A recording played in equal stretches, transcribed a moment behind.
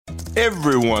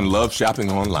Everyone loves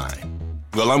shopping online.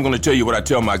 Well, I'm going to tell you what I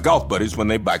tell my golf buddies when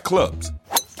they buy clubs.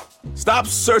 Stop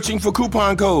searching for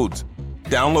coupon codes.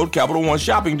 Download Capital One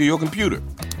Shopping to your computer.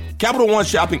 Capital One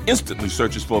Shopping instantly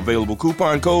searches for available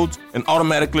coupon codes and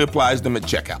automatically applies them at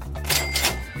checkout.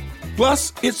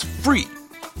 Plus, it's free,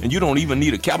 and you don't even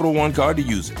need a Capital One card to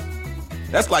use it.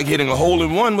 That's like hitting a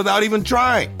hole-in-one without even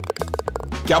trying.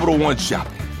 Capital One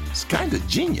Shopping. It's kind of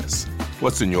genius.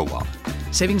 What's in your wallet?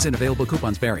 Savings and available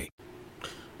coupons vary.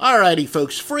 Alrighty,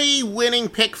 folks. Free winning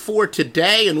pick for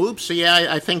today. And whoops, yeah,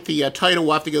 I think the title,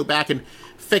 we'll have to go back and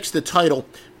fix the title.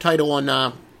 Title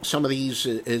on some of these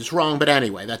is wrong, but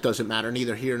anyway, that doesn't matter,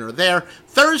 neither here nor there.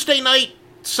 Thursday night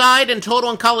side and total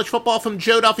in college football from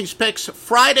Joe Duffy's picks.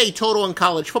 Friday total in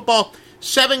college football.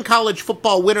 7 college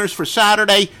football winners for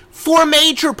Saturday. 4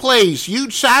 major plays.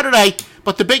 Huge Saturday,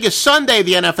 but the biggest Sunday of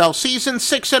the NFL season.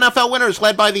 6 NFL winners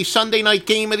led by the Sunday night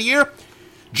game of the year.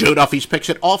 Joe Duffy's picks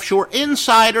at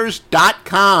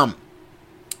offshoreinsiders.com.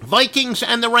 Vikings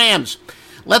and the Rams.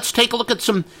 Let's take a look at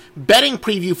some betting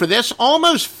preview for this.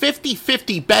 Almost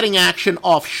 50-50 betting action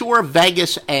offshore,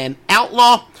 Vegas, and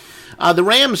Outlaw. The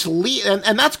Rams lead,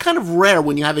 and that's kind of rare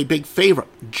when you have a big favorite.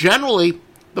 Generally,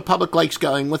 the public likes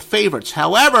going with favorites.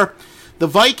 However, the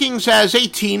Vikings, as a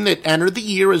team that entered the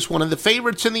year as one of the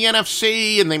favorites in the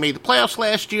NFC, and they made the playoffs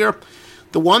last year,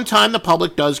 the one time the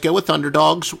public does go with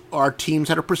underdogs are teams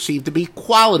that are perceived to be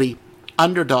quality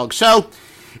underdogs. So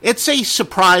it's a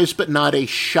surprise but not a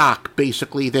shock,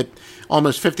 basically, that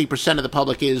almost 50% of the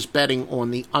public is betting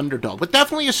on the underdog. But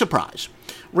definitely a surprise.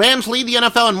 Rams lead the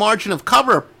NFL in margin of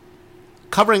cover,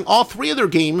 covering all 3 of their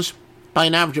games by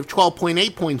an average of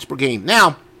 12.8 points per game.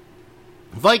 Now,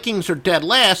 Vikings are dead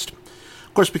last,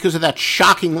 of course, because of that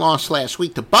shocking loss last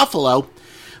week to Buffalo.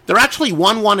 They're actually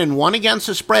 1-1-1 against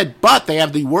the spread, but they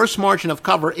have the worst margin of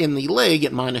cover in the league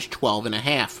at minus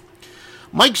 12.5.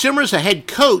 Mike Zimmer is a head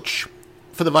coach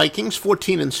for the Vikings,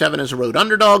 14-7 as a road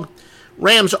underdog.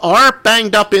 Rams are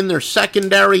banged up in their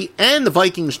secondary, and the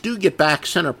Vikings do get back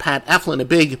center Pat Eflin, a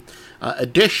big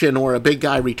addition or a big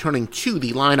guy returning to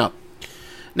the lineup.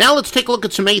 Now let's take a look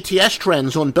at some ATS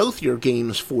trends on both your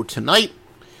games for tonight.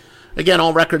 Again,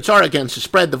 all records are against the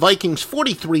spread. The Vikings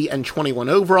 43-21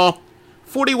 overall.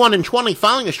 41-20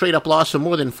 following a straight-up loss of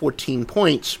more than 14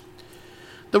 points.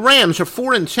 The Rams are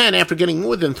 4-10 after getting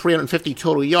more than 350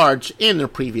 total yards in their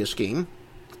previous game.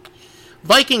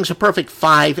 Vikings a perfect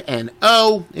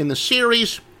 5-0 in the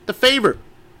series. The favorite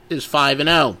is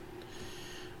 5-0.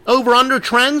 Over-under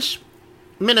trends.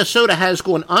 Minnesota has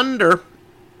gone under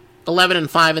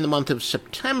 11-5 in the month of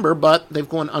September, but they've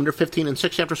gone under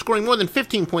 15-6 after scoring more than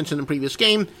 15 points in the previous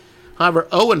game. However,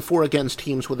 0-4 against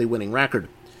teams with a winning record.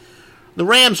 The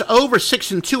Rams over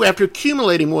 6-2 after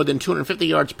accumulating more than 250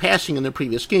 yards passing in their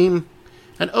previous game,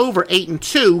 and over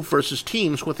 8-2 versus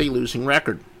teams with a losing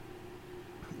record.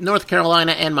 North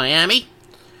Carolina and Miami.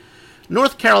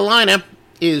 North Carolina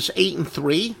is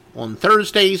 8-3 on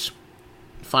Thursdays,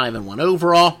 5-1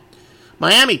 overall.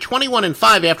 Miami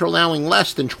 21-5 after allowing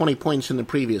less than 20 points in the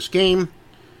previous game.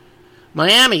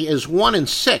 Miami is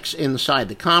 1-6 inside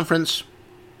the conference.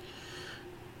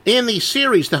 In the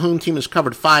series, the home team has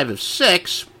covered 5 of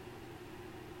 6.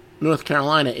 North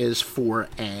Carolina is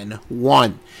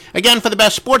 4-1. Again, for the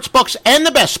best sports books and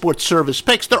the best sports service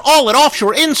picks, they're all at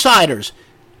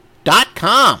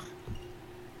offshoreinsiders.com.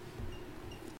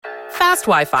 Fast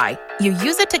Wi-Fi. You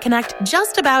use it to connect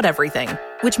just about everything,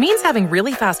 which means having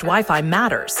really fast Wi-Fi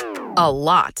matters. A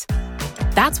lot.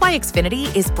 That's why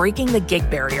Xfinity is breaking the gig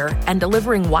barrier and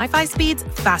delivering Wi-Fi speeds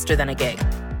faster than a gig.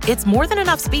 It's more than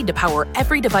enough speed to power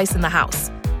every device in the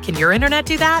house. Can your internet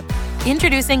do that?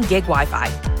 Introducing Gig Wi-Fi.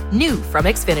 New from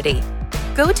Xfinity.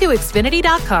 Go to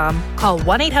Xfinity.com, call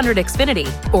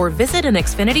 1-800-XFINITY, or visit an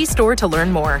Xfinity store to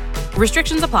learn more.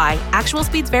 Restrictions apply. Actual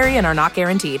speeds vary and are not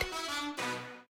guaranteed.